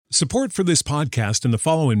Support for this podcast and the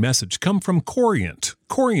following message come from Corient.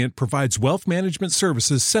 Corient provides wealth management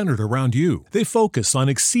services centered around you. They focus on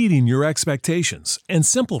exceeding your expectations and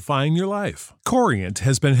simplifying your life. Corient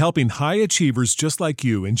has been helping high achievers just like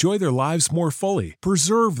you enjoy their lives more fully,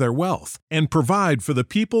 preserve their wealth, and provide for the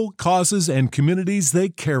people, causes, and communities they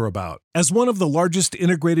care about. As one of the largest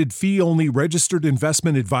integrated fee-only registered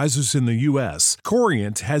investment advisors in the U.S.,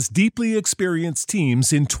 Corient has deeply experienced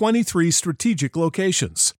teams in 23 strategic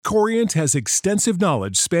locations. Corient has extensive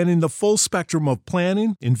knowledge spanning the full spectrum of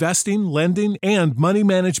planning, investing, lending, and money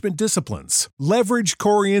management disciplines. Leverage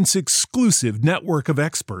Corient's exclusive network of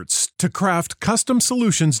experts to craft custom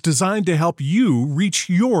solutions designed to help you reach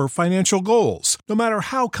your financial goals, no matter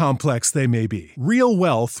how complex they may be. Real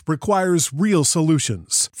wealth requires real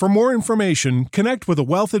solutions. For more information, connect with a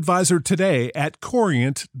wealth advisor today at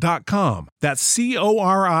Corient.com. That's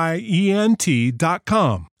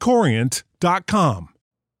Corient.com. Corient.com.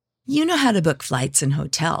 You know how to book flights and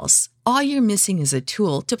hotels. All you're missing is a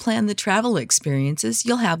tool to plan the travel experiences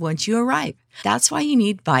you'll have once you arrive. That's why you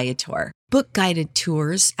need Viator. Book guided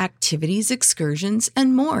tours, activities, excursions,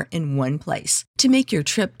 and more in one place to make your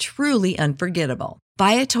trip truly unforgettable.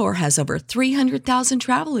 Viator has over 300,000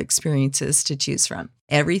 travel experiences to choose from.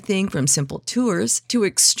 Everything from simple tours to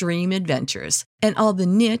extreme adventures and all the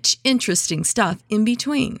niche, interesting stuff in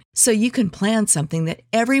between. So you can plan something that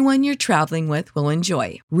everyone you're traveling with will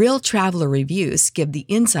enjoy. Real traveler reviews give the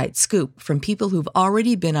inside scoop from people who've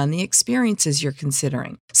already been on the experiences you're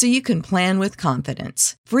considering. So you can plan with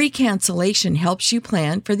confidence. Free cancellation helps you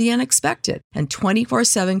plan for the unexpected. And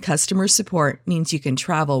 24/7 customer support means you can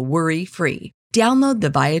travel worry-free. Download the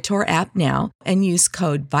Viator app now and use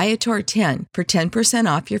code Viator10 for 10%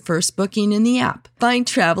 off your first booking in the app. Find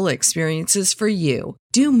travel experiences for you.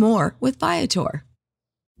 Do more with Viator.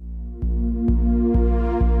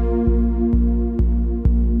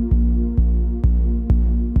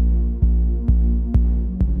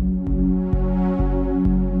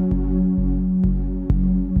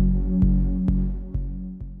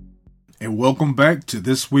 And welcome back to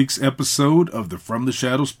this week's episode of the From the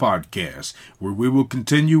Shadows podcast, where we will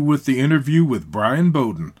continue with the interview with Brian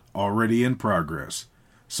Bowden, already in progress.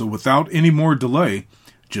 So without any more delay,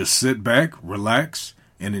 just sit back, relax,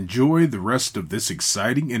 and enjoy the rest of this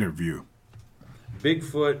exciting interview.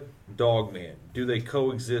 Bigfoot, Dogman, do they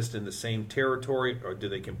coexist in the same territory, or do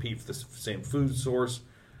they compete for the same food source?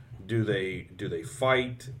 Do they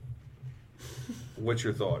fight? What's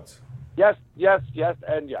your thoughts? Yes,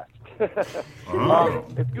 and yes. If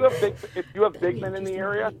you have big men in the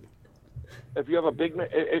area, if you have a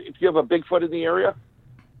Bigfoot in the area,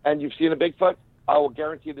 and you've seen a Bigfoot, I will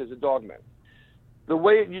guarantee there's a Dogman. The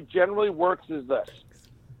way it generally works is this.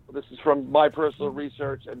 This is from my personal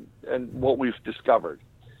research and what we've discovered.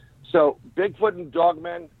 So Bigfoot and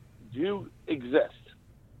Dogmen do exist.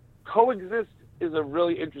 Coexist is a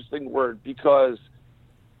really interesting word because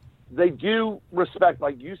they do respect,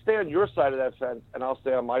 like you stay on your side of that fence and I'll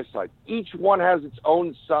stay on my side. Each one has its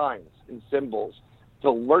own signs and symbols to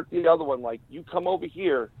alert the other one, like, you come over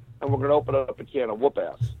here and we're going to open up a can of whoop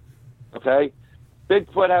ass. Okay?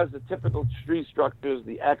 Bigfoot has the typical tree structures,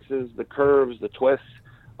 the X's, the curves, the twists,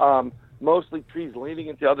 mostly trees leaning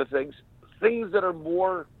into other things. Things that are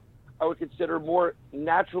more, I would consider more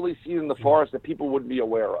naturally seen in the forest that people wouldn't be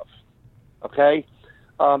aware of. Okay?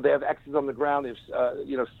 They have X's on the ground. They have,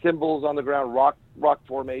 symbols on the ground, rock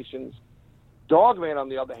formations. Dogman, on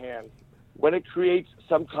the other hand, when it creates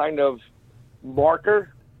some kind of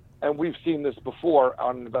marker, and we've seen this before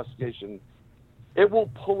on an investigation, it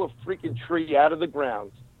will pull a freaking tree out of the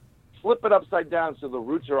ground, flip it upside down so the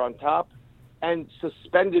roots are on top, and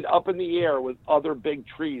suspend it up in the air with other big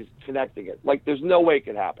trees connecting it. Like, there's no way it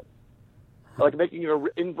could happen. Like making an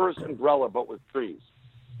inverse umbrella, but with trees.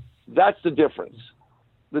 That's the difference.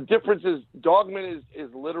 The difference is Dogman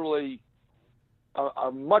is literally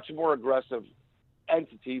a much more aggressive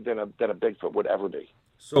entity than a Bigfoot would ever be.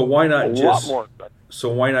 So why not just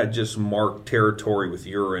mark territory with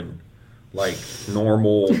urine like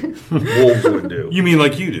normal wolves would do? You mean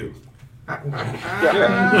like you do?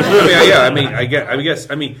 Yeah. I guess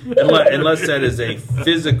unless that is a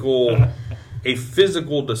physical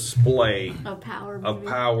display of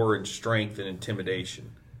power and strength and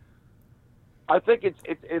intimidation. I think it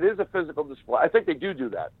is a physical display. I think they do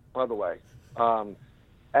that, by the way, and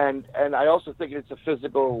I also think it's a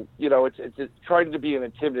physical. It's trying to be an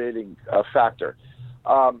intimidating factor.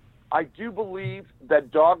 I do believe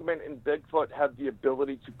that Dogman and Bigfoot have the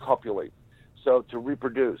ability to copulate, so to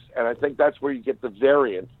reproduce, and I think that's where you get the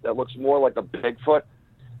variant that looks more like a Bigfoot.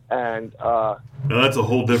 And now that's a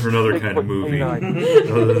whole different other kind of movie.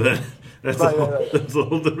 That's Right, that's a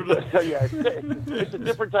little different. Yeah, it's a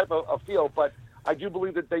different type of feel, but I do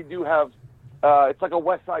believe that they do have. It's like a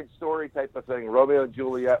West Side Story type of thing, Romeo and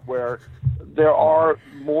Juliet, where there are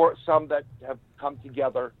some that have come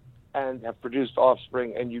together and have produced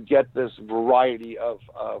offspring, and you get this variety of.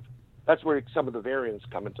 That's where some of the variants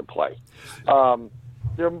come into play.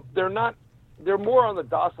 They're not. They're more on the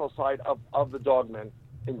docile side of the dogmen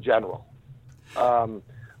in general.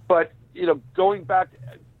 But going back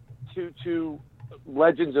to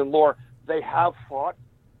legends and lore, they have fought.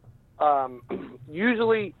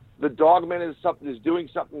 Usually, the dogman is doing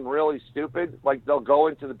something really stupid. Like they'll go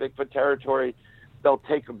into the Bigfoot territory, they'll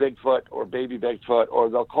take a Bigfoot or baby Bigfoot, or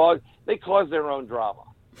they cause their own drama.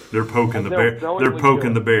 They're poking the bear. They're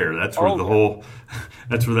poking the bear. That's where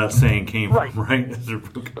that's where that saying came from, right?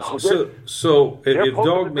 So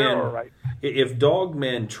if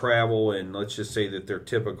dogmen travel, and let's just say that they're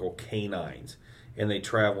typical canines, and they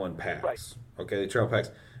travel in packs. Right. Okay, they travel in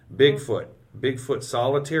packs. Bigfoot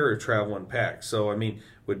solitary or travel in packs. So I mean,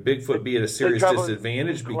 would Bigfoot be at a serious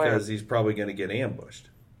disadvantage because he's probably going to get ambushed?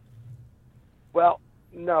 Well,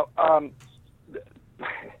 no.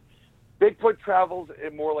 Bigfoot travels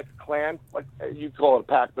in more like a clan, like you call it a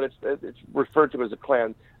pack, but it's referred to as a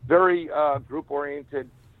clan. Very group oriented.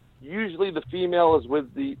 Usually, the female is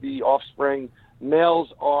with the offspring.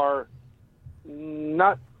 Males are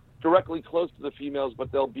not directly close to the females,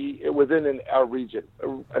 but they'll be within a region,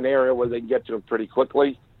 an area where they can get to them pretty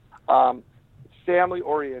quickly. Family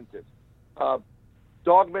oriented.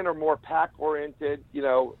 Dogmen are more pack oriented.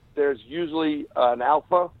 There's usually an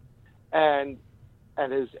alpha and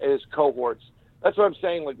his cohorts. That's what I'm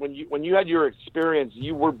saying. Like when you had your experience,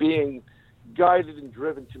 you were being guided and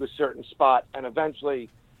driven to a certain spot, and eventually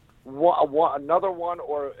another one,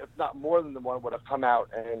 or if not more than the one, would have come out,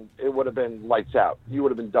 and it would have been lights out. You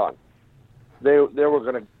would have been done. They were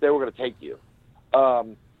gonna take you.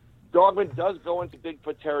 Dogman does go into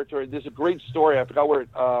Bigfoot territory. There's a great story. I forgot where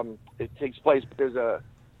it takes place, but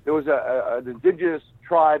there was an indigenous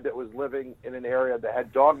tribe that was living in an area that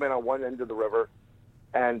had dogmen on one end of the river,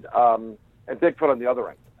 and Bigfoot on the other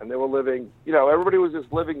end. And they were living, everybody was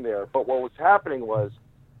just living there. But what was happening was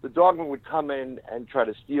the dogmen would come in and try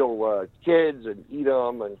to steal kids and eat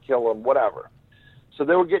them and kill them, whatever. So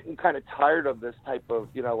they were getting kind of tired of this type of,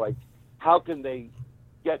 like, how can they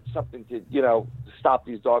get something to, stop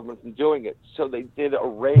these dogmen from doing it? So they did a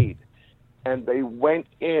raid, and they went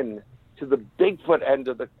in to the Bigfoot end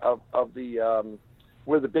of the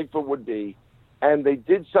where the Bigfoot would be, and they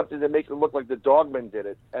did something to make it look like the dogmen did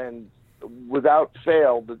it. And without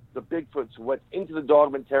fail, the Bigfoots went into the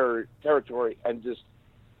dogman territory and just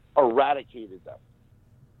eradicated them.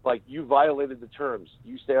 Like, you violated the terms.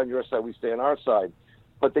 You stay on your side, we stay on our side.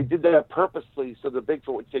 But they did that purposely so the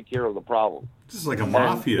Bigfoot would take care of the problem. This is like a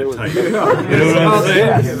mafia type. You know what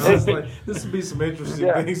I'm saying? This would be some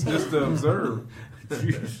interesting things just to observe.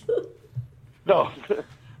 No.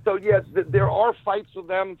 So, yes, there are fights with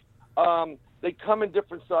them. They come in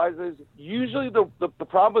different sizes. Usually the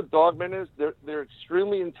problem with dogmen is they're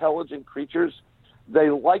extremely intelligent creatures.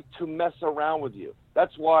 They like to mess around with you.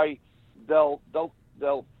 That's why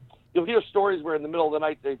you'll hear stories where in the middle of the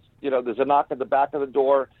night there's a knock at the back of the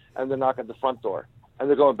door and the knock at the front door, and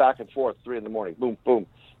they're going back and forth 3 a.m. Boom, boom.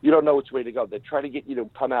 You don't know which way to go. They try to get you to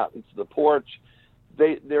come out into the porch.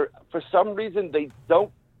 They're for some reason they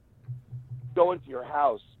don't go into your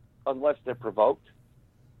house unless they're provoked.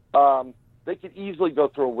 They could easily go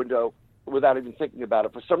through a window without even thinking about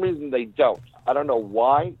it. For some reason, they don't. I don't know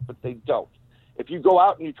why, but they don't. If you go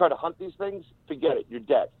out and you try to hunt these things, forget it. You're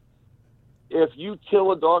dead. If you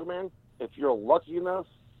kill a dogman, if you're lucky enough,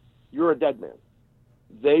 you're a dead man.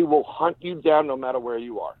 They will hunt you down no matter where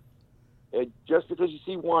you are. Just because you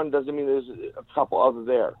see one doesn't mean there's a couple other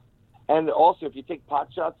there. And also, if you take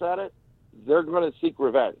pot shots at it, they're going to seek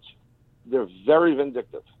revenge. They're very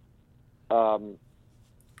vindictive.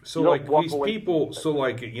 So like these people,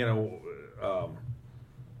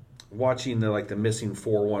 watching the missing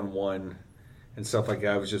 411 and stuff like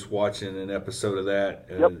that. I was just watching an episode of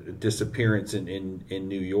that disappearance in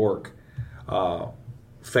New York.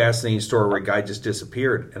 Fascinating story where a guy just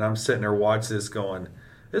disappeared, and I'm sitting there watching this, going,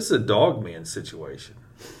 "This is a dogman situation."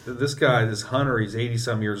 This guy, this hunter, he's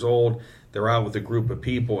 80-some years old. They're out with a group of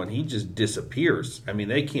people, and he just disappears. I mean,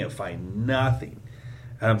 they can't find nothing.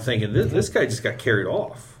 And I'm thinking, this guy just got carried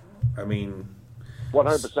off. I mean,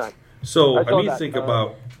 100%. So you think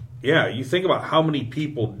about how many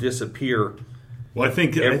people disappear. Well, I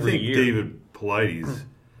think year. David Paulides.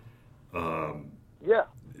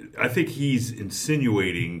 I think he's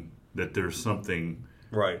insinuating that there's something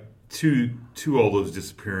right to all those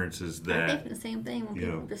disappearances that I think the same thing when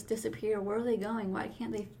people just disappear. Where are they going? Why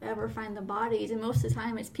can't they ever find the bodies? And most of the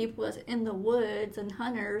time, it's people that's in the woods and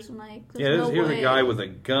hunters. I'm like, here's a guy with a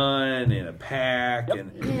gun and a pack,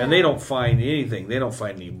 and they don't find anything. They don't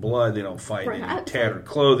find any blood. They don't find any tattered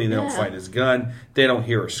clothing. They don't find his gun. They don't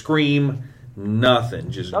hear a scream.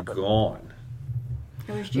 Nothing. Just gone.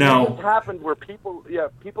 Now, it happened where people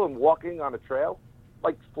walking on a trail,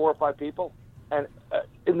 like 4 or 5 people, and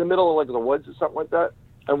in the middle of like the woods or something like that,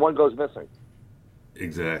 and one goes missing.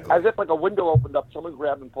 Exactly. As if like a window opened up, someone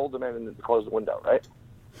grabbed and pulled them in and closed the window, right?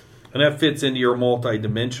 And that fits into your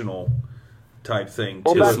multi-dimensional type thing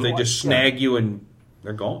too. If they just snag you and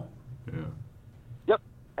they're gone. Yeah. Yep.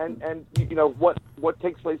 And what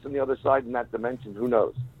takes place on the other side in that dimension? Who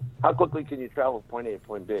knows? How quickly can you travel from point A to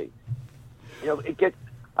point B?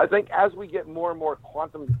 I think as we get more and more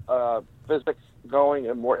quantum physics going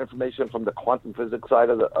and more information from the quantum physics side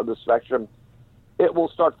of the spectrum, it will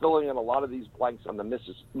start filling in a lot of these blanks on the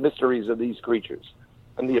mysteries of these creatures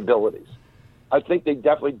and the abilities. I think they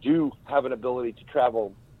definitely do have an ability to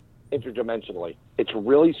travel interdimensionally. It's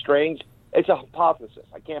really strange. It's a hypothesis.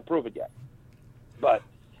 I can't prove it yet. But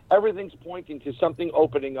everything's pointing to something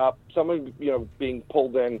opening up, something being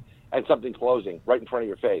pulled in, and something closing right in front of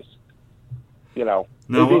your face. It'd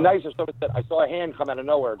be nice if someone said, I saw a hand come out of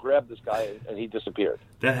nowhere, grabbed this guy, and he disappeared.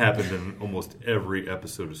 That happened in almost every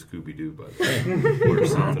episode of Scooby-Doo, by the way, where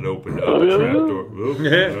something opened up, a trapdoor.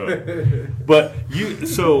 But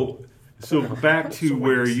so back to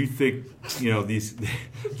where you think, these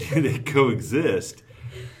they coexist.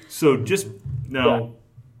 So just now,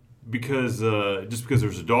 because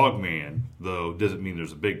there's a dog man, though, doesn't mean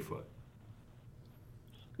there's a Bigfoot.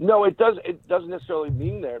 No, it does. It doesn't necessarily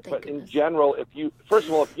mean there, but in general, if you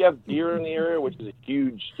have deer in the area, which is a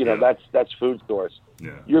huge, that's food source.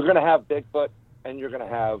 Yeah. You're going to have Bigfoot, and you're going to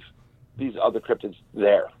have these other cryptids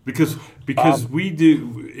there. Because we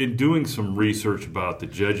do, in doing some research about the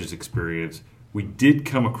Judge's experience, we did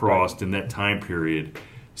come across in that time period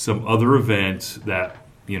some other events that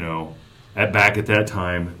back at that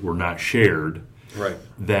time were not shared. Right.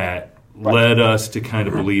 That led us to kind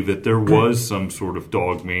of believe that there was some sort of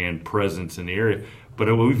dogman presence in the area,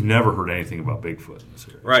 but we've never heard anything about Bigfoot in this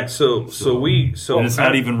area. Right. So and it's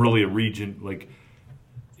not even really a region like.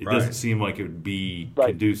 It doesn't seem like it would be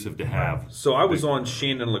conducive to have. So I was on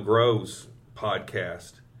Shannon LeGros'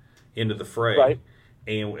 podcast, Into the Fray,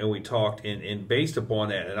 and we talked, and based upon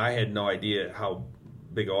that, and I had no idea how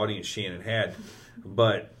big audience Shannon had,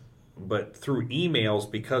 but through emails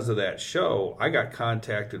because of that show, I got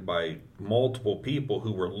contacted by multiple people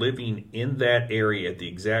who were living in that area at the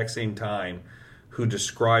exact same time, who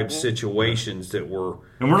described situations that were.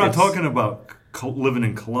 And we're not talking about living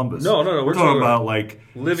in Columbus. No. We're talking about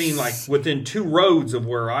living within 2 roads of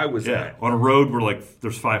where I was at. On a road where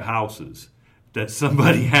there's 5 houses that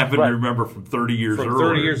somebody happened to remember from 30 years earlier.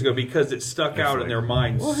 30 years ago, because it stuck out in their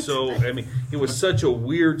minds. So it was such a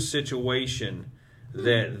weird situation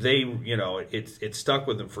that they, it stuck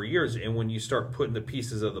with them for years. And when you start putting the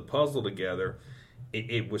pieces of the puzzle together,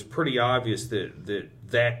 it was pretty obvious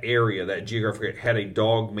that area, that geographic area, had a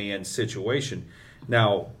dogman situation.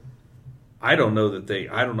 Now, I don't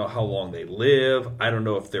know how long they live. I don't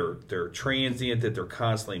know if they're transient, that they're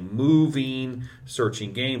constantly moving,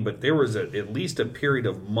 searching game. But there was at least a period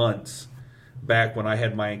of months back when I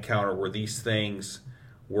had my encounter where these things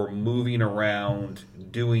were moving around,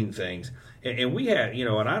 doing things. And we had,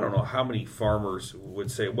 and I don't know how many farmers would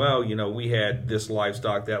say, well, we had this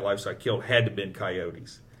livestock, that livestock killed, had to have been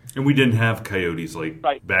coyotes. And we didn't have coyotes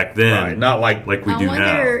back then. Right. Not like we do now. I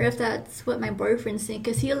wonder if that's what my boyfriend's saying,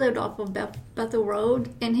 because he lived off of Bethel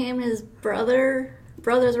Road, and him and his brothers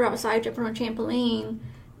were outside jumping on a trampoline,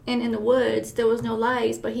 and in the woods, there was no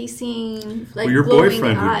lights, but he seen your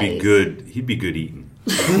boyfriend would be good. He'd be good eating.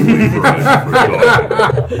 He'd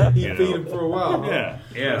feed him for a while. Yeah.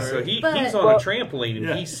 Yeah. So he's on a trampoline,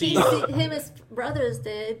 and he sees him. His brothers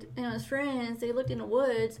did, and his friends. They looked in the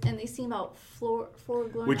woods, and they seen about 4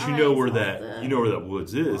 glowing Which eyes. you know where that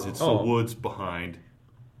woods is. It's the woods behind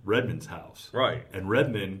Redmond's house. Right. And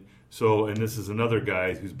Redmond. And this is another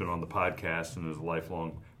guy who's been on the podcast and is a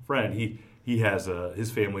lifelong friend. He has his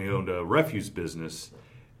family owned a refuse business,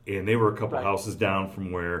 and they were a couple houses down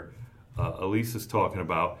from where Elise is talking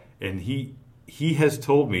about, and he has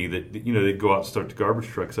told me that they'd go out and start the garbage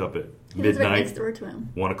trucks up at midnight, right next door to him.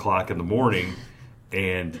 1 o'clock in the morning,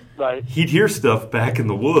 and he'd hear stuff back in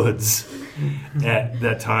the woods at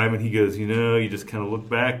that time, and he goes, you just kind of look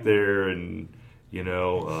back there, and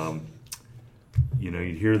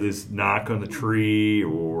you'd hear this knock on the tree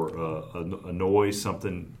or a noise,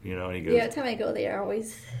 something, and he goes, yeah, every time I go there, I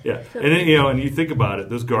always... Yeah, and then, and you think about it,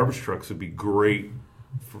 those garbage trucks would be great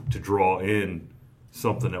to draw in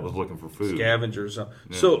something that was looking for food. Scavengers.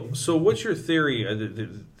 Yeah. So what's your theory?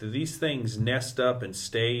 Do these things nest up and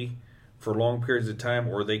stay for long periods of time,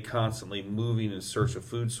 or are they constantly moving in search of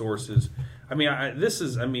food sources? I mean,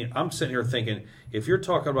 I'm sitting here thinking, if you're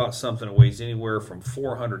talking about something that weighs anywhere from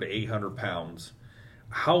 400 to 800 pounds,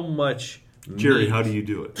 how much Jerry, meat, how do you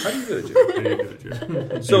do it? How do you do it, Jerry? How do you do it,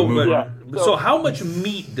 Jerry? So how much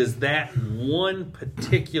meat does that one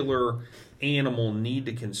particular animal need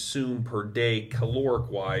to consume per day,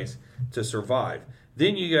 caloric-wise, to survive?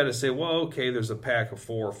 Then you got to say, well, okay, there's a pack of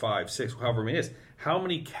 4, 5, 6, however many it is. How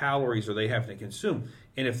many calories are they having to consume?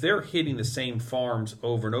 And if they're hitting the same farms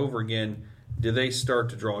over and over again, do they start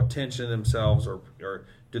to draw attention to themselves, or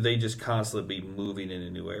do they just constantly be moving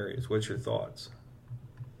into new areas? What's your thoughts?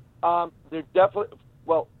 They're definitely,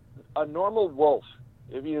 a normal wolf,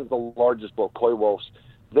 if he is the largest wolf, coy wolves,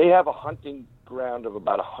 they have a hunting ground of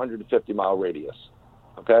about 150-mile radius.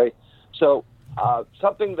 Okay? So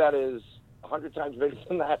something that is 100 times bigger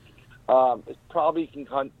than that it probably can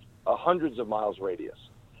hunt hundreds of miles radius.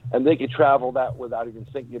 And they could travel that without even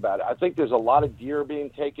thinking about it. I think there's a lot of deer being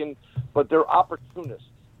taken, but they're opportunists.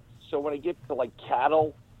 So when it gets to like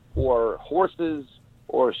cattle or horses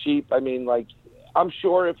or sheep, I mean, like, I'm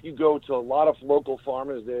sure if you go to a lot of local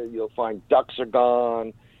farmers there, you'll find ducks are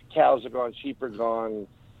gone, cows are gone, sheep are gone,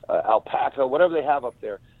 alpaca, whatever they have up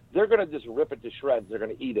there. They're going to just rip it to shreds. They're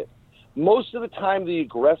going to eat it. Most of the time, the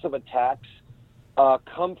aggressive attacks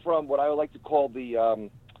come from what I would like to call the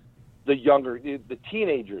younger, the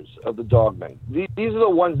teenagers of the dogmen. These are the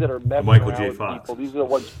ones that are messing Michael around J. with Fox. people. These are the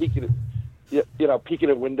ones peeking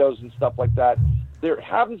at windows and stuff like that. There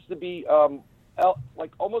happens to be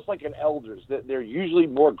almost like an elders. They're usually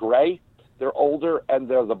more gray. They're older and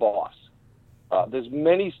they're the boss. There's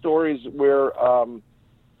many stories where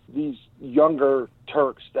these younger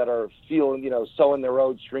Turks that are feeling, sowing their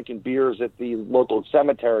oats, drinking beers at the local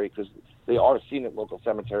cemetery, because they are seen at local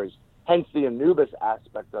cemeteries. Hence the Anubis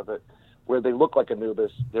aspect of it, where they look like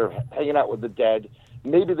Anubis. They're hanging out with the dead.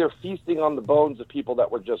 Maybe they're feasting on the bones of people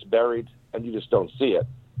that were just buried, and you just don't see it.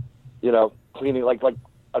 Cleaning like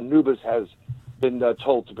Anubis has been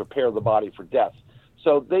told to prepare the body for death.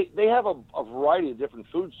 So they have a variety of different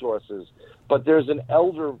food sources, but there's an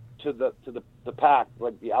elder to the pack,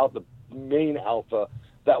 like the main alpha,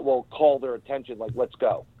 that will call their attention, like, let's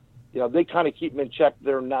go. They kind of keep them in check.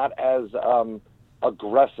 They're not as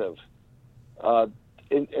aggressive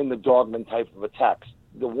in the dogman type of attacks.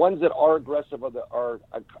 The ones that are aggressive are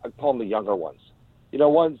I call them the younger ones.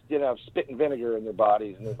 Ones have spit and vinegar in their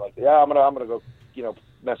bodies, and they're like, yeah, I'm gonna go,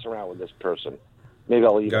 mess around with this person. Maybe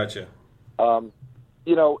I'll eat. Gotcha.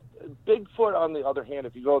 Bigfoot, on the other hand,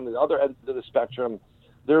 if you go on the other end of the spectrum,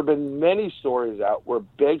 there have been many stories out where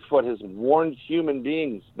Bigfoot has warned human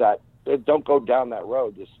beings that don't go down that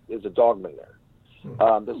road. There's a dogman there.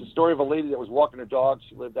 There's a story of a lady that was walking her dog.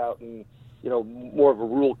 She lived out in, more of a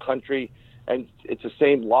rural country, and it's the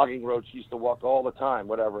same logging road she used to walk all the time,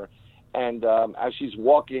 whatever. And as she's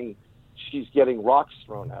walking, she's getting rocks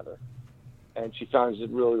thrown at her, and she finds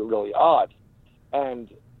it really, really odd. And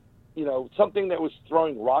something that was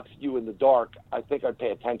throwing rocks at you in the dark, I think I'd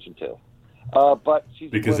pay attention to. But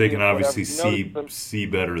she's because they can obviously see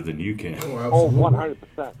better than you can. Oh,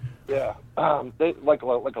 100%. Yeah, they like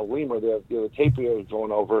a lemur. The tapir is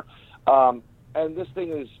going over, and this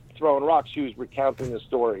thing is throwing rocks. She was recounting the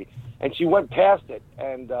story, and she went past it,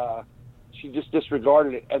 and she just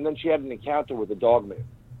disregarded it. And then she had an encounter with a dogman.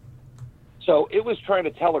 So it was trying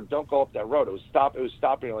to tell her, "Don't go up that road." It was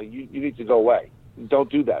stopping her, like, you need to go away. Don't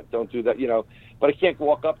do that. But I can't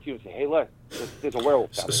walk up to you and say, "Hey, look, there's a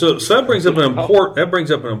werewolf." So that brings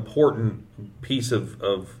up an important piece of,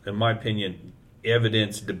 in my opinion,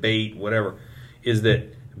 evidence, debate, whatever, is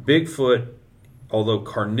that Bigfoot, although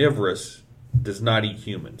carnivorous, does not eat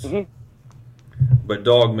humans. Mm-hmm. But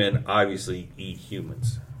dogmen obviously eat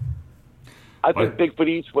humans. I think Bigfoot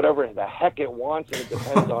eats whatever the heck it wants, and it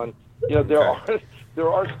depends on, there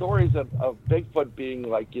are stories of Bigfoot being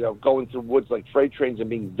like, going through woods like freight trains and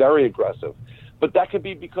being very aggressive. But that could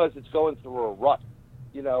be because it's going through a rut.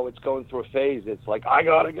 It's going through a phase. It's like, I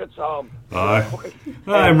got to get some.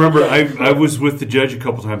 I remember I was with the judge a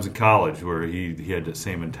couple times in college where he had the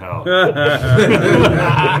same mentality.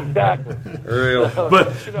 Exactly. Real.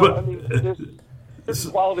 There's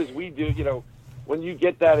qualities we do, when you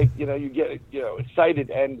get that, you get, excited.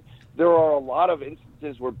 And there are a lot of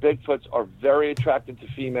instances where Bigfoots are very attracted to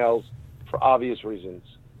females for obvious reasons.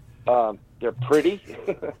 They're pretty.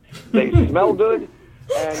 They smell good.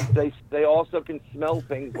 And they also can smell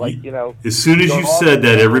things like, As soon as you said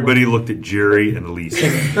that, everybody looked at Jerry and Elisa.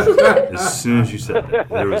 As soon as you said that,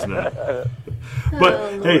 there was none.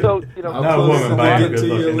 But hey, so, no woman biting to good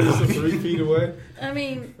you, looking. Elisa, 3 feet away. I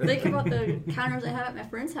mean, they come out the counters I have at my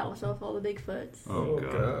friend's house with all the Bigfoots. Oh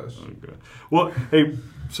gosh. Oh god. Well, hey,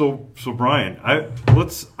 so Brian, I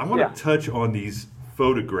want to touch on these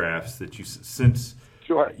photographs that you since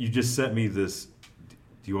you just sent me this.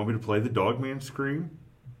 Do you want me to play the Dogman scream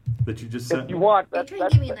that you just sent if you me? want, They try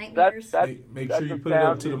to give me nightmares. Make sure you put it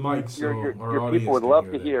up to the mic so our your audience people would can love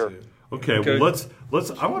hear to that, hear. too. Okay, well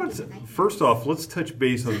let's. I want to first off, let's touch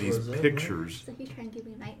base on these pictures. So he's trying to give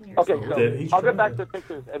me nightmares. Okay, now. so I'll get back to the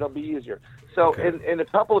pictures, and it'll be easier. So Okay. in a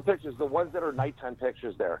couple of pictures, the ones that are nighttime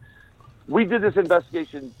pictures there, we did this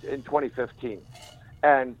investigation in 2015,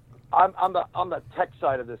 and I'm on the tech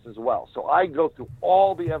side of this as well. So I go through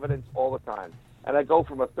all the evidence all the time, and I go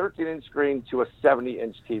from a 13-inch screen to a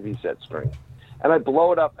 70-inch TV set screen, and I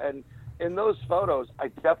blow it up. And in those photos, I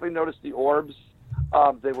definitely noticed the orbs.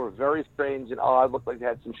 They were very strange and odd, looked like they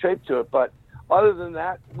had some shape to it. But other than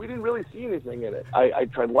that, we didn't really see anything in it. I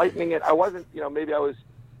tried lightening it. I wasn't, maybe I was.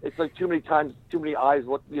 It's like too many eyes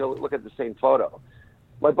look at the same photo.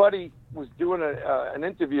 My buddy was doing an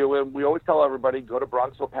interview, and we always tell everybody, go to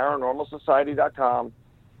BronxvilleParanormalSociety.com.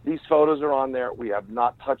 These photos are on there. We have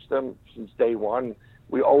not touched them since day one.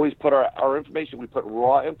 We always put our information, we put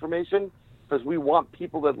raw information, because we want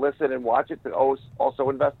people that listen and watch it to also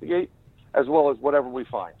investigate, as well as whatever we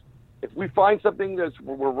find. If we find something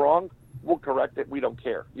we're wrong, we'll correct it. We don't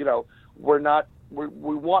care. We want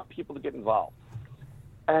people to get involved.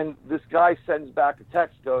 And this guy sends back a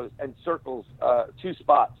text, goes and circles 2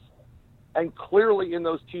 spots. And clearly in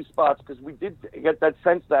those 2 spots, because we did get that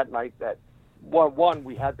sense that night that, one,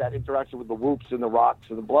 we had that interaction with the whoops and the rocks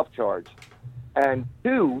and the bluff charge. And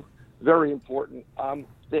 2, very important,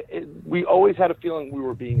 we always had a feeling we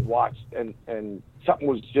were being watched and something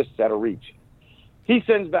was just out of reach. He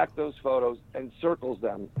sends back those photos and circles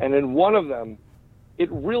them. And in one of them, it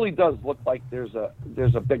really does look like there's a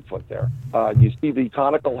Bigfoot there. You see the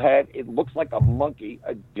conical head. It looks like a monkey,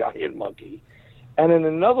 a giant monkey. And in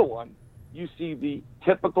another one, you see the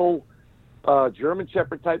typical German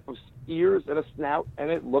Shepherd type of ears and a snout, and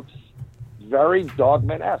it looks very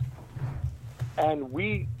Dogman-esque. And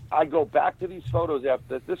I go back to these photos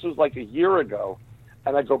after this was like a year ago,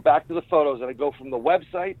 and I go back to the photos and I go from the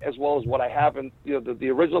website as well as what I have in the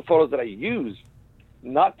original photos that I use,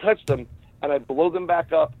 not touch them, and I blow them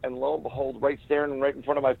back up, and lo and behold, right staring right in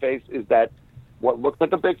front of my face is that what looked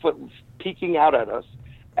like a Bigfoot peeking out at us,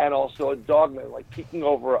 and also a Dogman like peeking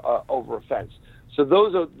over a fence. So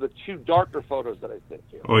those are the 2 darker photos that I sent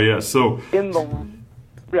you. Oh yeah, so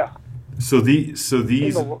So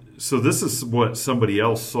this is what somebody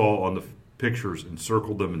else saw on the pictures and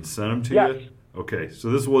circled them and sent them to you? Okay, so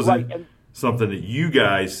this wasn't something that you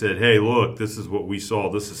guys said, hey, look, this is what we saw,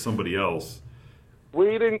 this is somebody else.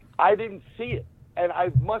 I didn't see it. And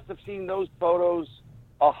I must have seen those photos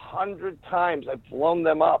 100 times. I've blown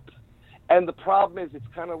them up. And the problem is, it's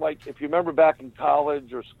kind of like, if you remember back in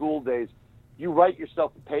college or school days, you write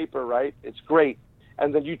yourself a paper, right? It's great.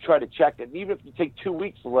 And then you try to check it. And even if you take 2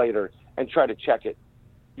 weeks later and try to check it,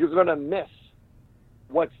 you're going to miss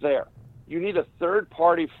what's there. You need a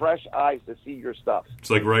third-party, fresh eyes to see your stuff. It's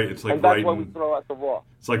like and that's writing. why we throw out the raw.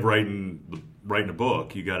 It's like writing a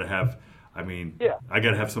book. You got to have. I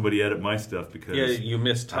got to have somebody edit my stuff because you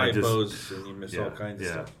miss typos and you miss all kinds of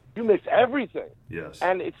stuff. You miss everything. Yes.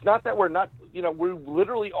 And it's not that we're not. We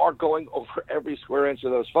literally are going over every square inch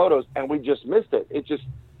of those photos, and we just missed it. It just,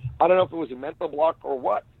 I don't know if it was a mental block or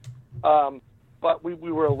what. But we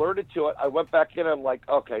were alerted to it. I went back in and I'm like,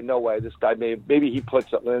 okay, no way. This guy maybe he put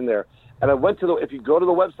something in there. And I went to if you go to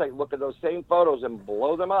the website, look at those same photos and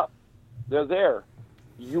blow them up. They're there.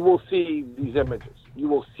 You will see these images. You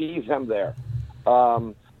will see them there.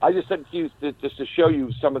 I just sent you just to show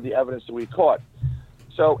you some of the evidence that we caught.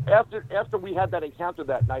 So after we had that encounter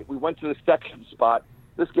that night, we went to the second spot.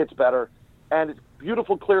 This gets better, and it's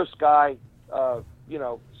beautiful, clear sky. No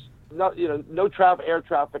air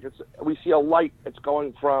traffic. We see a light. It's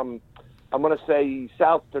going from, I'm going to say,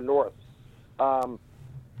 south to north, and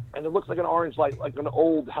it looks like an orange light, like an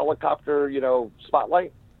old helicopter,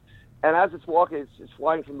 spotlight. And as it's walking, it's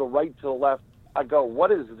flying from the right to the left. I go,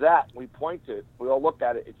 what is that? We point to it. We all look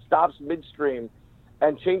at it. It stops midstream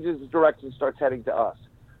and changes its direction and starts heading to us.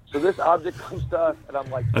 So this object comes to us, and I'm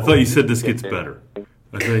like... I thought you said this gets better. I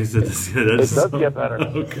thought you said this... It does get better.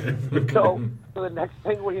 Okay. So the next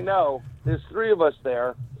thing we know, there's 3 of us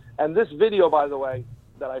there. And this video, by the way,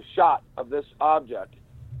 that I shot of this object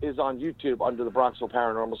is on YouTube under the Bronxville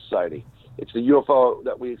Paranormal Society. It's the UFO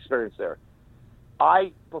that we experienced there.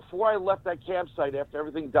 Before I left that campsite, after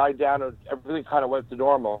everything died down and everything kind of went to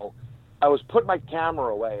normal, I was putting my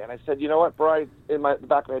camera away, and I said, you know what, Brian, in the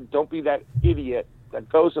back of my head, don't be that idiot that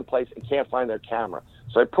goes in place and can't find their camera.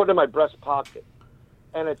 So I put it in my breast pocket,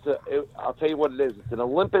 and I'll tell you what it is. It's an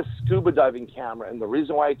Olympus scuba diving camera, and the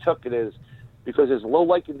reason why I took it is because there's low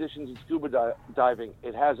light conditions in scuba diving.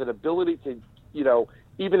 It has an ability to,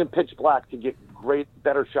 even in pitch black, to get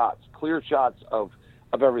better shots, clear shots of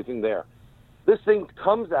everything there. This thing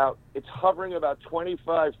comes out, it's hovering about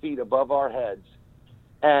 25 feet above our heads,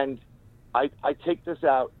 and I take this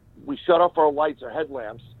out. We shut off our lights, our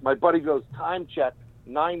headlamps. My buddy goes, time check,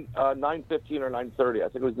 9:15 or 9:30. I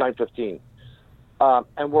think it was 9:15.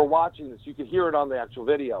 And we're watching this. You can hear it on the actual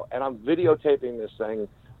video. And I'm videotaping this thing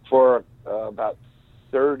for about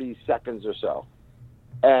 30 seconds or so.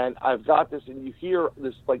 And I've got this, and you hear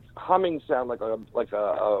this like humming sound, like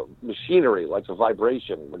a machinery, like a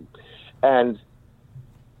vibration. And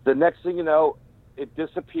the next thing you know, it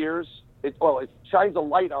disappears. It shines a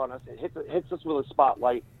light on us. It hits us with a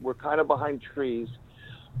spotlight. We're kind of behind trees.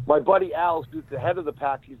 My buddy Al, who's the head of the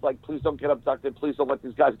pack, he's like, please don't get abducted. Please don't let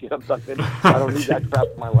these guys get abducted. I don't need that crap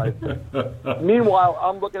in my life. Meanwhile,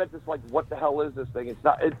 I'm looking at this like, what the hell is this thing?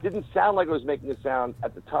 It didn't sound like it was making a sound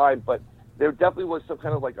at the time, but there definitely was some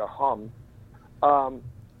kind of like a hum.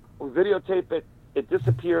 We videotape it. It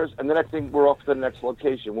disappears, and the next thing, we're off to the next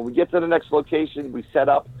location. When we get to the next location, we set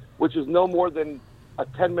up, which is no more than a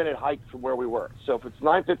 10-minute hike from where we were. So if it's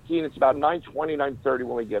 9:15, it's about 9:20, 9:30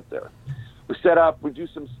 when we get there. We set up, we do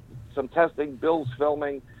some testing, Bill's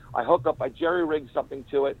filming. I jerry-rig something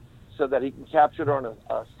to it so that he can capture it on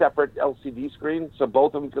a separate LCD screen so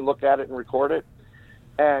both of them can look at it and record it.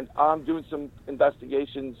 And I'm doing some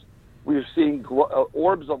investigations. We're seeing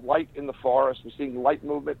orbs of light in the forest. We're seeing light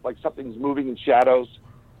movement, like something's moving in shadows.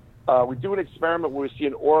 We do an experiment where we see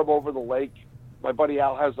an orb over the lake. My buddy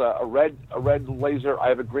Al has a red laser. I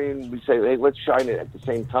have a green. We say, hey, let's shine it at the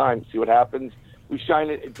same time, see what happens. We shine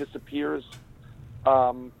it, it disappears.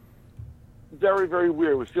 Very, very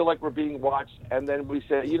weird. We feel like we're being watched. And then we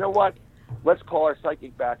say, you know what? Let's call our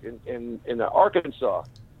psychic back in Arkansas.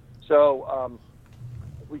 So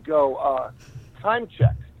we go, time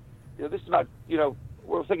check. This is about,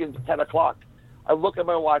 we're thinking 10 o'clock. I look at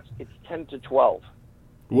my watch, it's 10 to 12.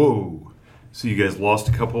 Whoa. So you guys lost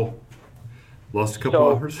a couple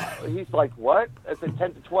hours? He's like, what? I said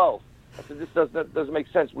 10 to 12. I said, this doesn't make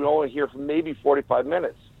sense. We only here for maybe 45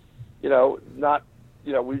 minutes. We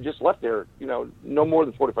just left there, no more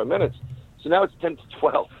than 45 minutes. So now it's 10 to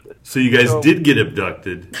 12. So you guys did get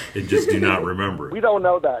abducted and just do not remember it. We don't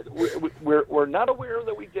know that. We're not aware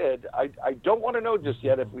that we did. I don't want to know just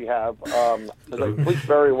yet if we have, because I sleep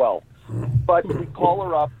very well. But we call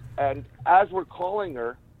her up, and as we're calling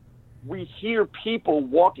her, we hear people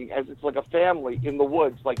walking as it's like a family in the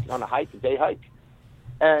woods, like on a day hike.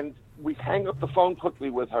 And we hang up the phone quickly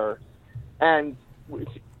with her, and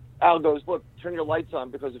Al goes, look, turn your lights on,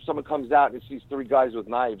 because if someone comes out and sees three guys with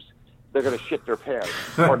knives, they're going to shit their pants.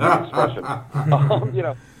 Pardon the expression.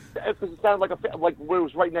 It sounded like it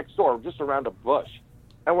was right next door, just around a bush.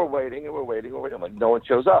 And we're waiting. I'm like, no one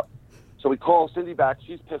shows up. So we call Cindy back.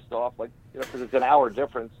 She's pissed off, because it's an hour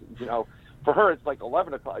difference. For her, it's like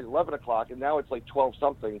 11 o'clock, and now it's like 12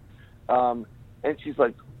 something. And she's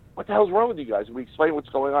like, what the hell's wrong with you guys? And we explain what's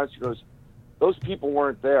going on. She goes, those people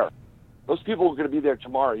weren't there. Those people are going to be there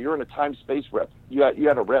tomorrow. You're in a time-space rip. You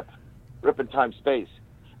had a rip in time-space.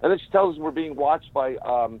 And then she tells us we're being watched by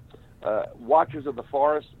watchers of the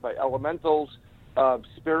forest, by elementals,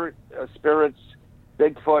 spirits,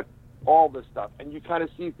 Bigfoot, all this stuff. And you kind of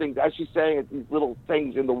see things, as she's saying it, these little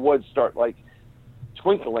things in the woods start like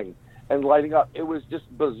twinkling and lighting up. It was just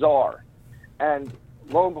bizarre. And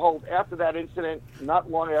lo and behold, after that incident, not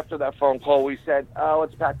long after that phone call, we said,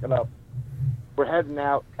 let's pack it up. We're heading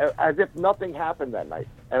out, as if nothing happened that night.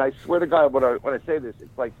 And I swear to God, when I say this,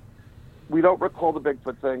 it's like, we don't recall the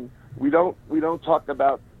Bigfoot thing. We don't talk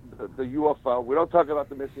about the UFO. We don't talk about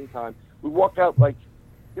the missing time. We walk out like,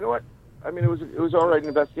 you know what? I mean, it was all right, an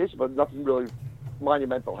investigation, but nothing really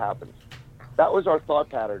monumental happened. That was our thought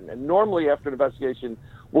pattern. And normally after an investigation,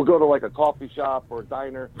 we'll go to like a coffee shop or a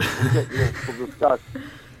diner and we'll discuss,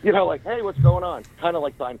 like, hey, what's going on? Kind of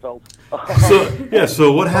like Seinfeld.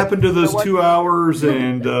 So what happened to those 2 hours?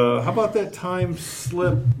 And how about that time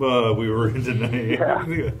slip we were in tonight?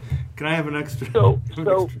 Yeah. Can I have an extra?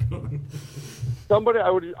 Somebody I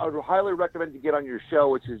would highly recommend you get on your show,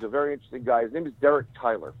 which is a very interesting guy. His name is Derek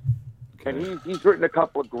Tyler. Okay. And he's written a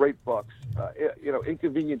couple of great books.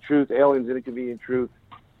 Inconvenient Truth, Aliens and Inconvenient Truth.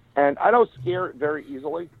 And I don't scare it very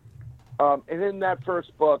easily. And in that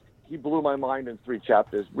first book, he blew my mind in 3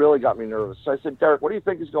 chapters, really got me nervous. So I said, Derek, what do you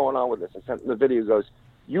think is going on with this? I sent him the video. He goes,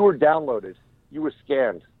 you were downloaded. You were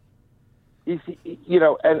scanned. And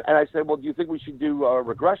I said, well, do you think we should do a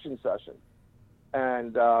regression session?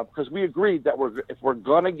 And because we agreed that if we're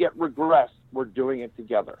going to get regressed, we're doing it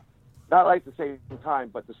together. Not like the same time,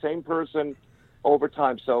 but the same person over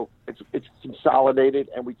time. So it's consolidated,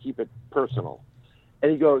 and we keep it personal.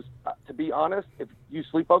 And he goes, to be honest, if you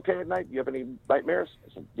sleep okay at night, do you have any nightmares?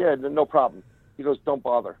 I said, yeah, no problem. He goes, don't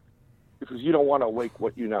bother, because you don't want to wake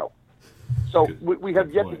what you know. So we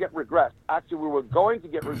have yet to get regressed. Actually, we were going to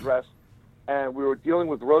get regressed, and we were dealing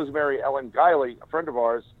with Rosemary Ellen Guiley, a friend of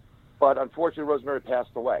ours, but unfortunately Rosemary passed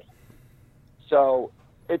away. So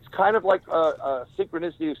it's kind of like a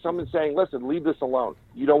synchronicity of someone saying, listen, leave this alone.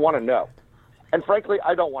 You don't want to know. And frankly,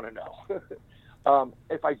 I don't want to know.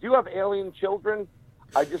 If I do have alien children,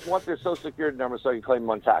 I just want their social security number so I can claim them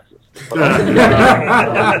on taxes.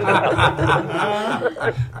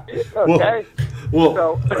 Okay?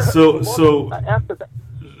 So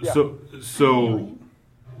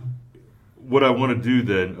what I want to do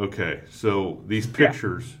then, okay, so these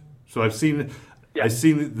pictures, so I've seen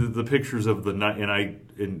the pictures of the night,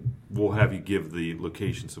 and we'll have you give the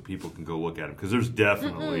location so people can go look at them, because there's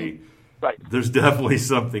definitely there's definitely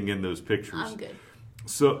something in those pictures. I'm good.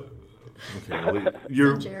 So okay,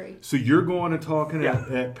 you're going and talking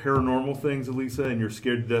at paranormal things, Elisa, and you're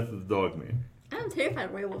scared to death of the dog man. I'm terrified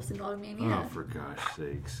of werewolves and dog man, yeah. Oh, for gosh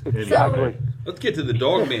sakes. Exactly. Let's get to the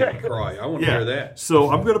dog man cry. I want to hear that.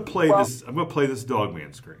 So I'm going to play this. I'm going to play this dog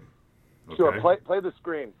man scream. Okay? Sure, play the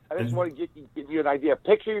scream. I just want to give you an idea.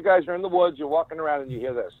 Picture you guys are in the woods, you're walking around, and you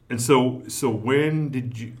hear this. And so when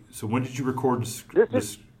did you record this?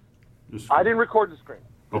 I didn't record the scream.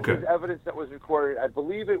 Okay. There's evidence that was recorded. I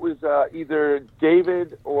believe it was either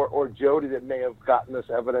David or Jody that may have gotten this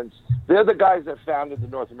evidence. They're the guys that founded the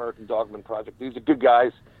North American Dogman Project. These are good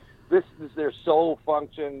guys. This is their sole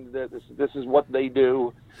function. This is what they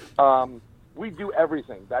do. We do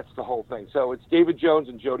everything. That's the whole thing. So it's David Jones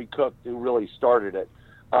and Jody Cook who really started it.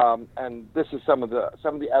 And this is some of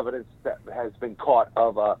the evidence that has been caught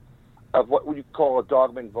of what you call a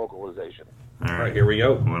Dogman vocalization. All right, here we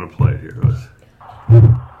go. I'm going to play it here.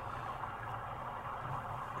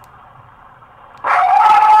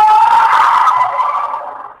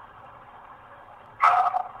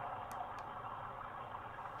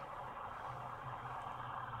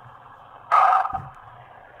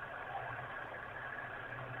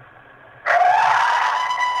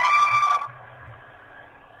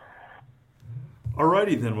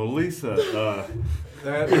 Alrighty then, well, Lisa.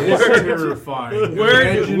 That is terrifying.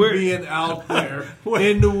 Imagine being out there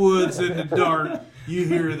in the woods in the dark. You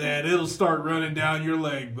hear that, it'll start running down your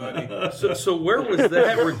leg, buddy. So where was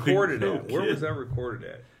that recorded at? Where was that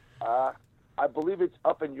recorded at? I believe it's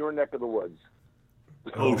up in your neck of the woods.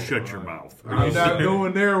 Oh, shut your mouth. I'm not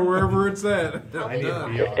going there wherever it's at.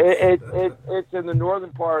 It's in the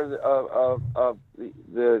northern part of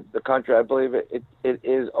the country. I believe it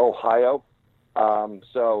is Ohio.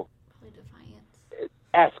 So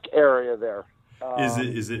esque area there.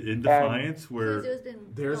 Is it in Defiance where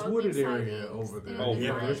there's wooded area over there? Oh,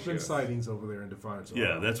 yeah, there's been sightings over there in Defiance.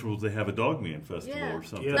 Yeah, that's where they have a Dogman Festival or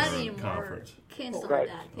something. Not or anymore. Conference. Can't start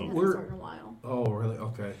that. Can't start in a while. Oh, really?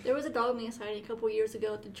 Okay. There was a Dogman sighting a couple years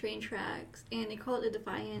ago at the train tracks, and they called it the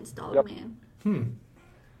Defiance Dogman.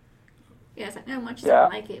 Yes, I know much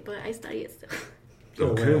don't like it, but I study it still.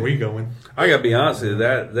 So where are we going? I gotta be honest with you,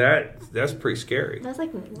 that's pretty scary. That's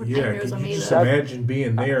like could you just imagine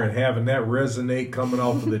being there and having that resonate coming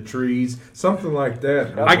off of the trees, something like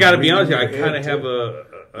that? I gotta be honest with you, I kind of have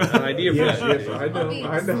an idea for that. Yes, I know.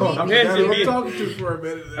 I'm talking to you for a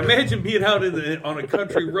minute. Imagine being out on a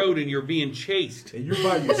country road and you're being chased. And you're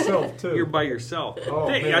by yourself too. You're by yourself. Oh,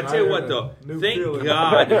 man, I tell you what though, thank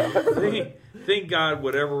God. Thank God,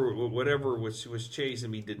 whatever was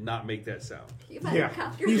chasing me did not make that sound.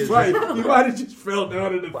 Yeah, he's right. You might have just fell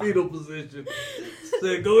down in the fetal position.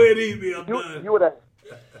 Said, "Go ahead, eat me. I'm done." You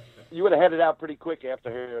would have headed out pretty quick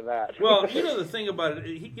after hearing that. Well, the thing about it,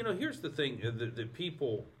 here's the thing that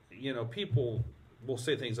people will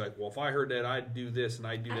say things like, "Well, if I heard that, I'd do this and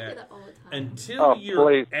I'd do that." All the time. Until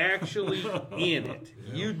you're actually in it,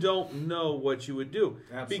 you don't know what you would do.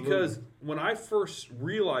 Absolutely. Because when I first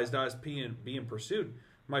realized I was being pursued,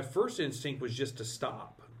 my first instinct was just to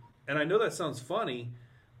stop. And I know that sounds funny,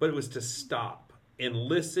 but it was to stop and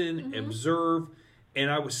listen, observe.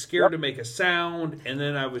 And I was scared to make a sound, and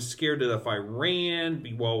then I was scared that if I ran,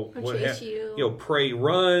 prey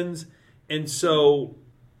runs. And so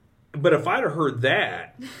But if I'd have heard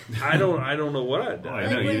that, I don't know what I'd done. I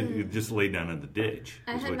know you just lay down in the ditch.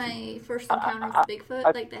 I had my first encounter with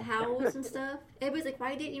Bigfoot, like the howls and stuff. Everybody's like,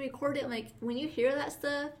 "Why didn't you record it?" I'm like, when you hear that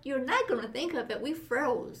stuff, you're not gonna think of it. We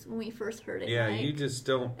froze when we first heard it. Yeah, like, you just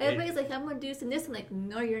don't. Everybody's like, "I'm gonna do this and this." I'm like,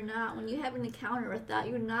 "No, you're not. When you have an encounter with that,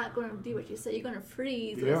 you're not gonna do what you say. You're gonna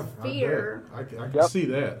freeze with fear." I can see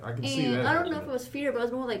that. I can see that. I don't know if it was fear, but it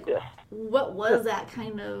was more like, what was that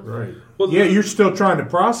kind of? Right. Well, you're still trying to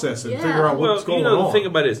process it, figure out what's going on. The thing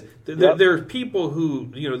about it is, there are people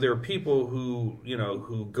who,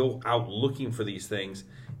 who go out looking for these things,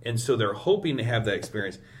 and so they're hoping to have that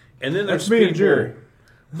experience. And then there's me people, and Jerry.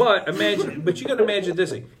 But you got to imagine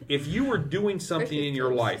this thing: if you were doing something in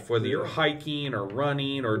your life, whether you're hiking or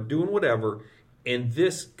running or doing whatever, and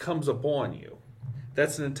this comes upon you,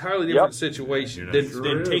 that's an entirely different situation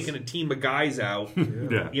than taking a team of guys out,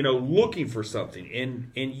 looking for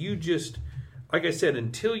something. And you just, like I said,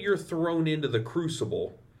 until you're thrown into the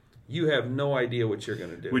crucible, you have no idea what you're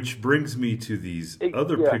going to do. Which brings me to these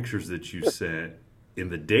other pictures that you sent in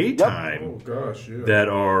the daytime. Oh gosh, that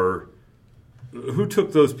are. Who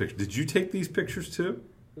took those pictures? Did you take these pictures too?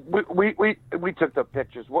 We took the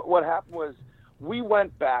pictures. What happened was we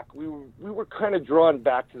went back. We were kind of drawn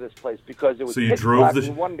back to this place because it was. So you drove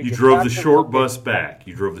the short bus back.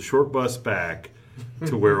 You drove the short bus back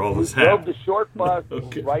to where all this happened. We drove the short bus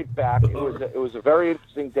right back. It was a very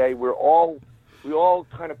interesting day. We all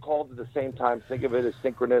kind of called at the same time. Think of it as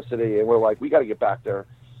synchronicity, and we're like, we got to get back there.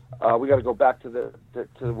 We got to go back to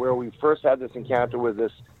where we first had this encounter with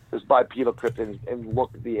this bipedal cryptid and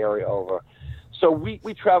look the area over. So we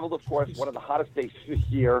traveled, of course, one of the hottest days of the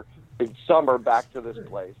year in summer back to this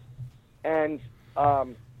place. And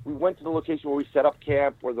we went to the location where we set up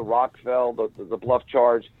camp, where the rock fell, the bluff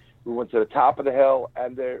charge. We went to the top of the hill,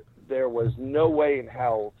 and there was no way in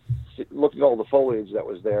hell, looking at all the foliage that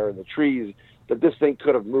was there and the trees, that this thing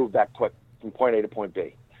could have moved that quick from point A to point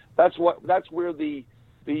B. That's where the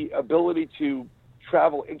ability to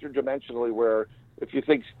travel interdimensionally, where if you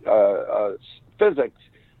think physics,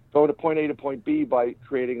 going to point A to point B by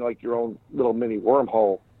creating like your own little mini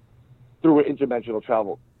wormhole through interdimensional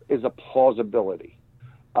travel is a plausibility.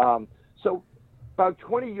 So about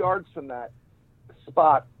 20 yards from that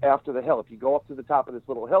spot after the hill, if you go up to the top of this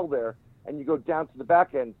little hill there and you go down to the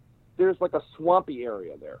back end, there's like a swampy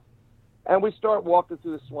area there. And we start walking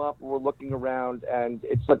through the swamp and we're looking around, and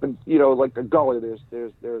it's like a gully.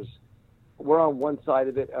 There's we're on one side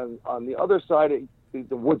of it, and on the other side,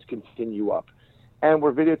 the woods continue up. And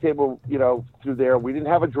we're videotaping, through there. We didn't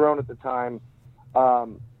have a drone at the time.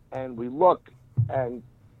 And we look, and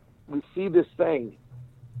we see this thing,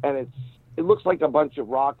 and it looks like a bunch of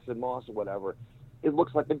rocks and moss or whatever. It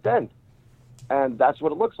looks like a den. And that's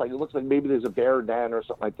what it looks like. It looks like maybe there's a bear den or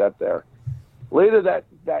something like that there. Later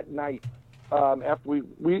that night, after we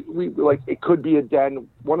like, it could be a den.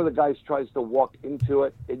 One of the guys tries to walk into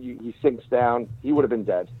it, and he sinks down. He would have been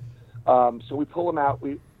dead. So we pull him out.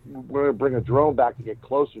 We're going to bring a drone back to get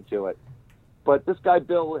closer to it. But this guy,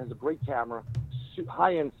 Bill, has a great camera,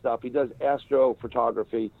 high-end stuff. He does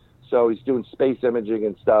astrophotography, so he's doing space imaging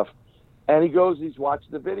and stuff. And he's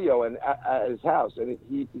watching the video at his house. And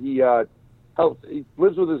he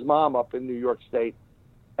lives with his mom up in New York State.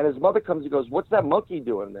 And his mother comes and goes, "What's that monkey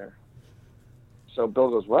doing there?" So Bill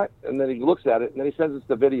goes, "What?" And then he looks at it, and then he sends us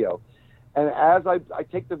the video. And as I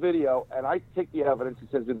take the video and I take the evidence, he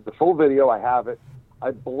sends me the full video, I have it,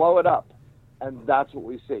 I blow it up, and that's what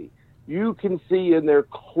we see. You can see in there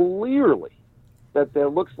clearly that there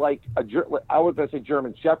looks like I was going to say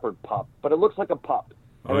German Shepherd pup, but it looks like a pup.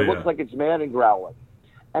 And it looks like it's man and growling.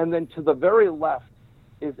 And then to the very left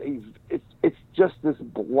is it's just this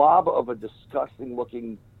blob of a disgusting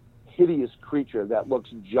looking, hideous creature that looks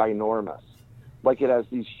ginormous. Like it has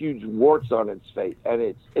these huge warts on its face, and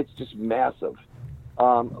it's just massive,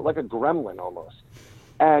 like a gremlin almost.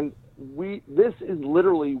 And this is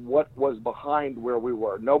literally what was behind where we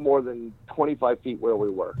were, no more than 25 feet where we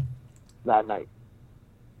were that night.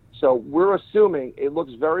 So we're assuming it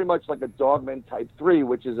looks very much like a Dogman Type 3,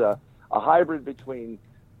 which is a hybrid between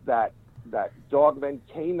that Dogman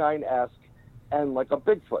K9-esque and like a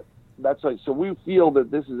Bigfoot. That's right. So we feel that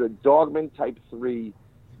this is a Dogman Type 3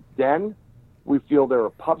 den. We feel there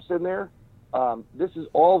are pups in there. This is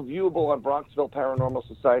all viewable on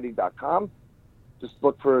BronxvilleParanormalSociety.com. Just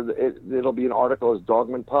look for it'll be an article as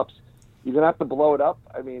Dogman Pups. You're gonna have to blow it up.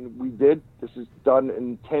 I mean, we did. This is done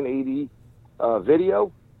in 1080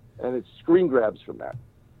 video, and it's screen grabs from that.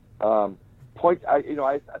 I think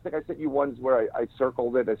I sent you ones where I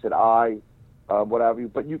circled it. I said what have you,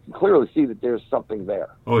 but you can clearly see that there's something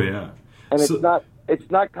there. Oh yeah. And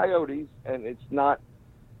it's not coyotes, and it's not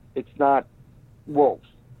It's not wolves.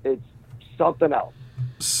 It's something else.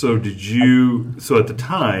 So at the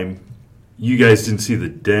time, you guys didn't see the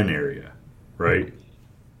den area, right?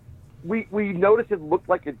 We noticed it looked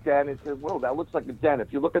like a den and said, whoa, that looks like a den.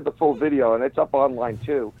 If you look at the full video, and it's up online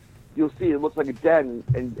too, you'll see it looks like a den.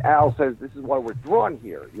 And Al says, this is why we're drawn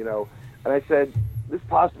here, you know. And I said, this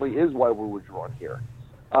possibly is why we were drawn here.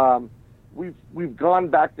 We've gone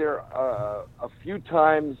back there a few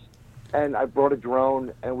times, and I brought a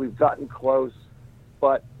drone, and we've gotten close,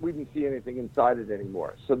 but we didn't see anything inside it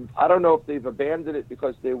anymore. So I don't know if they've abandoned it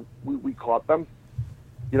because we caught them.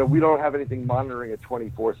 You know, we don't have anything monitoring it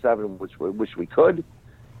 24/7, which we could,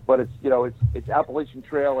 but it's Appalachian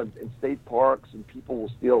Trail and state parks, and people will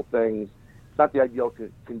steal things. It's not the ideal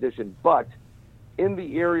condition, but in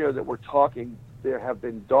the area that we're talking, there have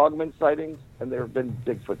been dogman sightings and there have been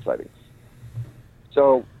Bigfoot sightings.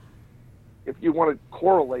 So if you want to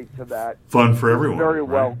correlate to that, fun for everyone. Very right?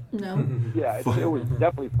 well. No. Yeah, it was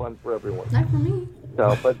definitely fun for everyone. Not for me.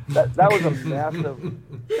 So, but that was a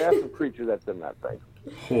massive creature that's in that thing.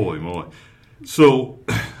 Holy moly! So,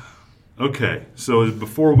 okay. So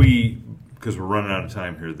before because we're running out of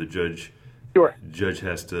time here, the judge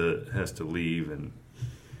has to leave, and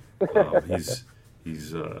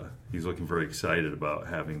he's looking very excited about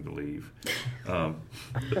having to leave. So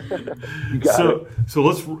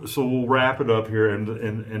we'll wrap it up here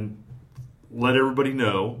and let everybody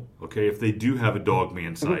know, okay, if they do have a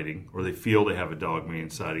dogman sighting or they feel they have a dogman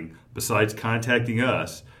sighting, besides contacting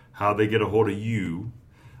us, how they get a hold of you,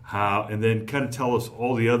 and then kind of tell us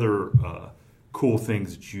all the other cool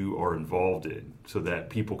things that you are involved in, so that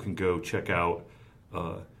people can go check out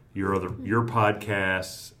your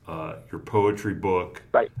podcasts, your poetry book,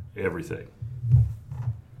 right, everything.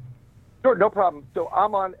 Sure, no problem. So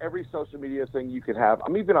I'm on every social media thing you can have.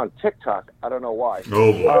 I'm even on TikTok. I don't know why.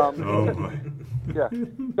 Oh boy! Oh boy! Yeah.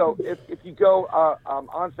 So if you go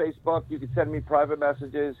on Facebook, you can send me private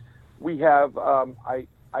messages. We have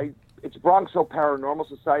it's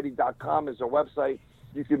BronxvilleParanormalSociety.com is our website.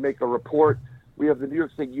 You can make a report. We have the New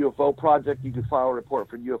York State UFO Project. You can file a report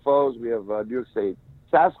for UFOs. We have New York State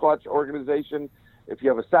Sasquatch Organization. If you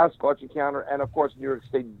have a Sasquatch encounter, and of course New York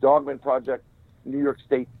State Dogman Project, New York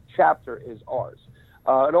State chapter is ours.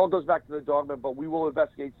 It all goes back to the Dogman, but we will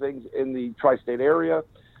investigate things in the tri-state area.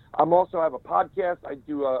 I have a podcast. I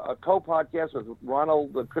do a co-podcast with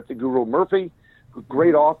Ronald the Cryptid Guru Murphy,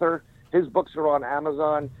 great author. His books are on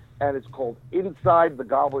Amazon, and it's called Inside the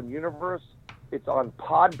Goblin Universe. It's on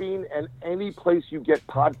Podbean and any place you get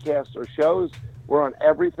podcasts or shows. We're on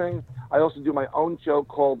everything. I also do my own show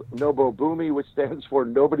called Nobo Boomy, which stands for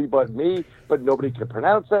Nobody But Me, but nobody can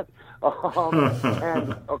pronounce it.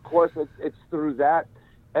 And, of course, it's through that.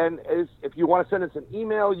 And if you want to send us an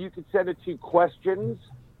email, you can send it to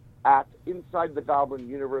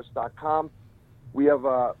questions@InsideTheGoblinUniverse.com. We have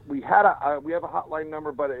a hotline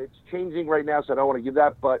number, but it's changing right now, so I don't want to give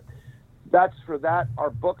that. But that's for that. Our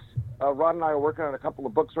books, Ron and I are working on a couple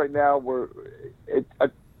of books right now. We're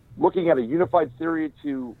looking at a unified theory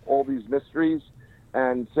to all these mysteries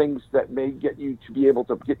and things that may get you to be able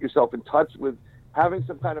to get yourself in touch with having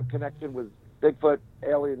some kind of connection with Bigfoot,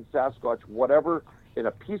 alien, Sasquatch, whatever, in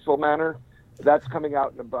a peaceful manner. That's coming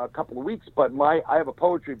out in about a couple of weeks. But I have a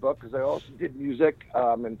poetry book because I also did music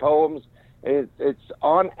and poems. It's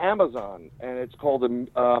on Amazon, and it's called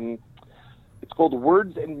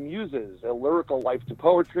Words and Muses: A Lyrical Life to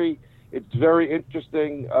Poetry. It's very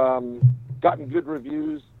interesting. Gotten good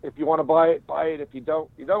reviews. If you want to buy it, buy it. If you don't,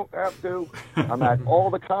 you don't have to. I'm at all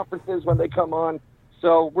the conferences when they come on.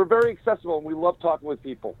 So we're very accessible, and we love talking with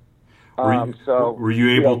people. Were you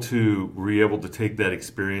able to take that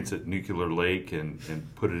experience at Nuclear Lake and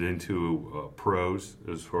put it into prose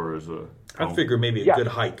as far as I figure maybe a good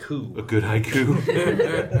haiku. A good haiku,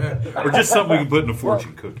 or just something we can put in a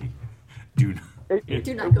fortune cookie. Do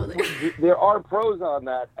not go there. There are pros on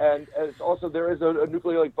that, and it's also there is a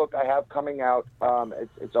Nuclear Lake book I have coming out.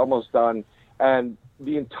 It's almost done, and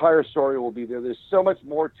the entire story will be there. There's so much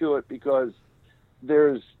more to it because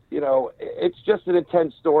it's just an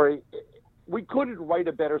intense story. We couldn't write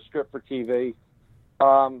a better script for TV,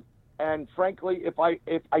 and frankly, if I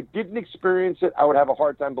didn't experience it, I would have a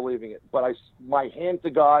hard time believing it. But my hand to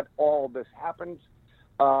God, all of this happened.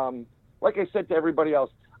 Like I said to everybody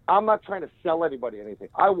else, I'm not trying to sell anybody anything.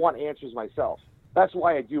 I want answers myself. That's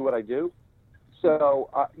why I do what I do. So,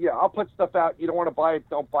 I'll put stuff out. You don't want to buy it,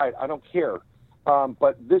 don't buy it. I don't care.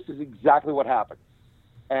 But this is exactly what happened.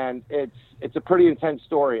 And it's a pretty intense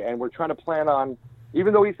story. And we're trying to plan on,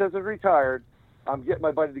 even though he says he's retired, I'm getting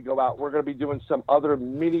my buddy to go out. We're going to be doing some other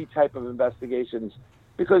mini type of investigations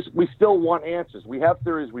because we still want answers. We have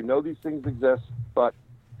theories. We know these things exist, but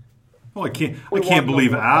Well, I can't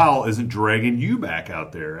believe Al isn't dragging you back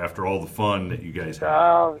out there after all the fun that you guys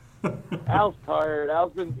had. Al's tired.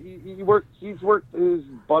 Al's been he's worked his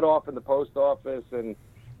butt off in the post office, and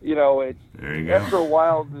it's there you go. After a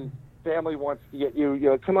while the family wants to get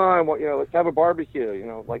you come on, let's have a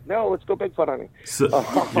barbecue. Like, no, let's go Bigfoot hunting.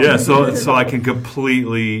 So I can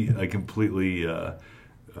completely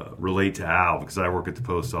relate to Al because I work at the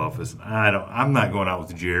post office. And I'm not going out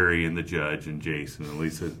with Jerry and the judge and Jason and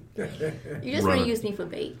Lisa. You just want to use me for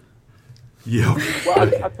bait. Yeah.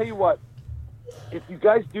 Well, I'll tell you what. If you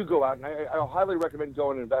guys do go out, and I highly recommend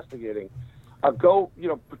going and investigating, go,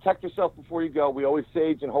 protect yourself before you go. We always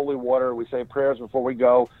sage in holy water. We say prayers before we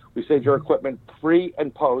go. We sage your equipment pre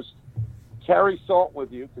and post. Carry salt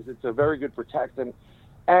with you because it's a very good protectant.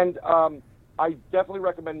 And I definitely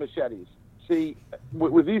recommend machetes. See,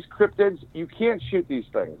 with these cryptids, you can't shoot these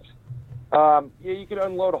things. You can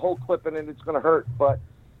unload a whole clip and it's going to hurt, but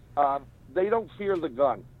they don't fear the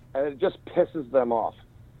gun, and it just pisses them off.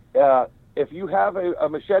 If you have a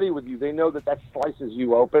machete with you, they know that slices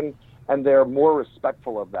you open, and they're more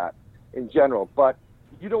respectful of that in general. But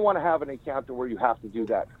you don't want to have an encounter where you have to do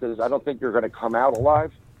that because I don't think you're going to come out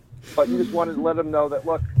alive. But you just want to let them know that,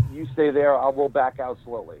 look, you stay there, I will back out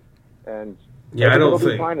slowly. And I don't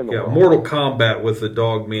think. Mortal Kombat with the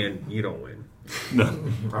dog man, you don't win. No,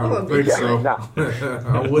 I don't think so. No.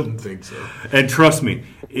 I wouldn't think so. And trust me,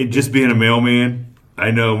 just being a mailman,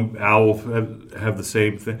 I know Al will have the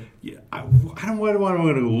same thing. Yeah, I don't want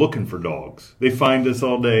to go looking for dogs. They find us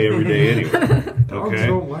all day, every day anyway. Okay? Dogs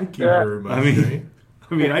don't like you very much.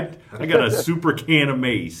 I got a super can of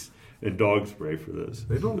mace and dog spray for this.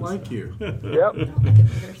 They don't like you. Yep.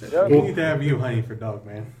 We need to have you hunting for dog,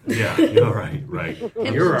 man. Yeah, right.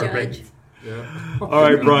 You're our baby. Yeah. All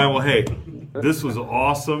right, Brian. Well, hey, this was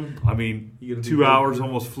awesome. 2 hours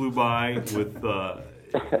almost flew by with.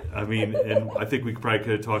 And I think we probably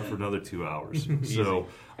could have talked for another 2 hours. So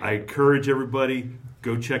I encourage everybody,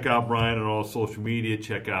 go check out Brian on all social media.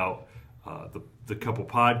 Check out the couple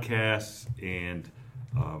podcasts, and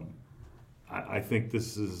I think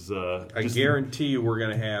this is. I guarantee you, we're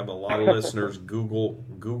going to have a lot of listeners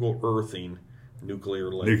Google earthing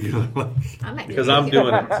nuclear lake. Because I'm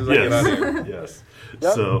doing it. As I get out here. Yes.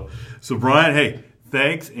 Yep. So Brian, hey,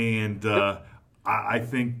 thanks, and. I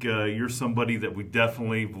think you're somebody that we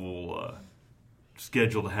definitely will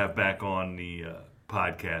schedule to have back on the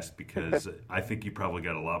podcast because I think you probably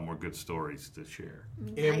got a lot more good stories to share.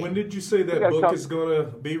 And when did you say that book is going to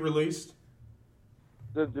be released?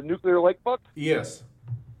 The Nuclear Lake book? Yes.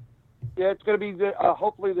 Yeah, it's going to be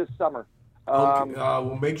hopefully this summer. Okay.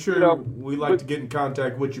 Well, make sure we like to get in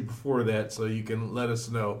contact with you before that so you can let us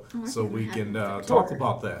know so we can talk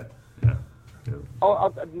about that. Yeah.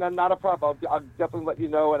 Oh, not a problem. I'll definitely let you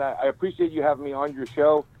know, and I appreciate you having me on your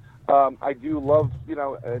show. I do love,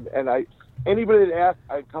 and anybody that asks,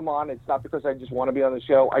 I come on. It's not because I just want to be on the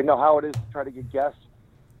show. I know how it is to try to get guests.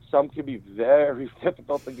 Some can be very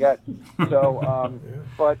difficult to get. So,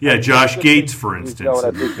 but Josh Gates, for instance.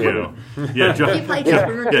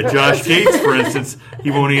 Josh Gates, for instance,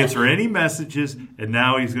 he won't answer any messages, and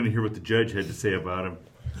now he's going to hear what the judge had to say about him.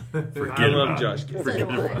 I love Josh. All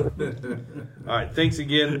right, thanks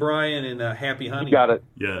again, Brian, and happy hunting. You got it.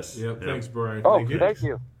 Yes. Yep. Thanks, Brian. Oh, thank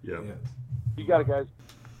you. Yeah. You got it, guys.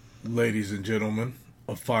 Ladies and gentlemen,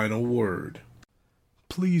 a final word.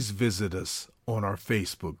 Please visit us on our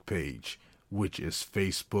Facebook page, which is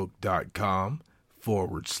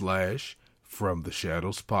facebook.com/From the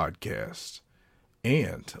Shadows Podcast,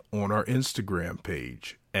 and on our Instagram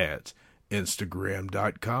page at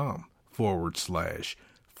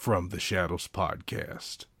instagram.com/From the Shadows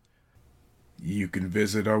Podcast. You can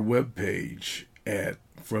visit our webpage at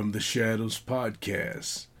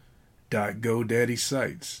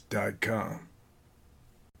FromTheShadowsPodcast.GoDaddySites.com,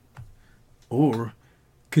 or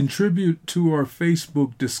contribute to our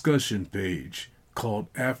Facebook discussion page called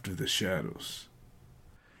After the Shadows,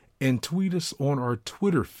 and tweet us on our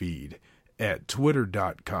Twitter feed at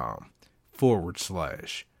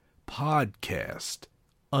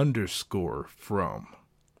twitter.com/podcast_from.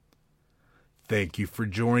 Thank you for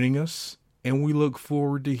joining us, and we look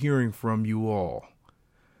forward to hearing from you all.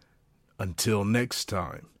 Until next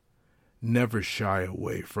time, never shy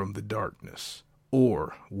away from the darkness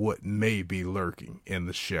or what may be lurking in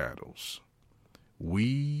the shadows.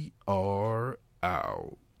 We are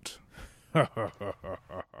out.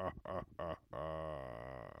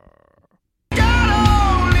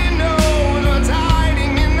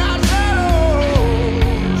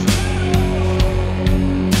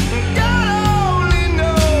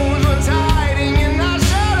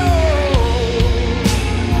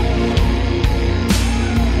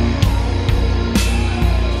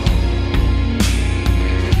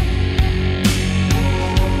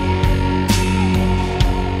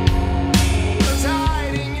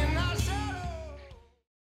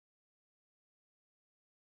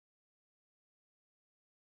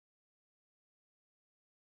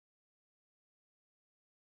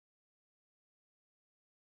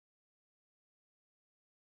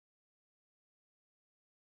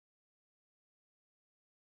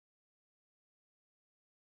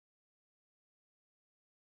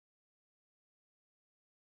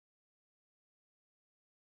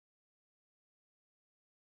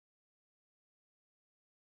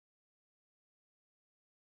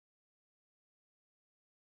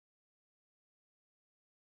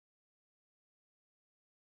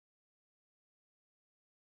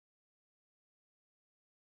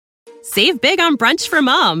 Save big on brunch for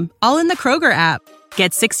mom, all in the Kroger app.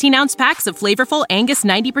 Get 16-ounce packs of flavorful Angus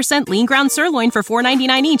 90% lean ground sirloin for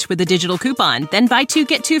 $4.99 each with a digital coupon. Then buy 2,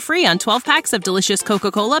 get 2 free on 12 packs of delicious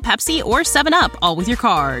Coca-Cola, Pepsi, or 7-Up, all with your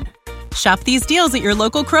card. Shop these deals at your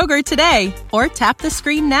local Kroger today, or tap the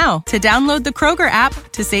screen now to download the Kroger app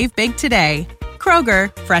to save big today.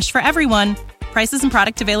 Kroger, fresh for everyone. Prices and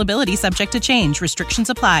product availability subject to change. Restrictions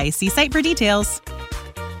apply. See site for details.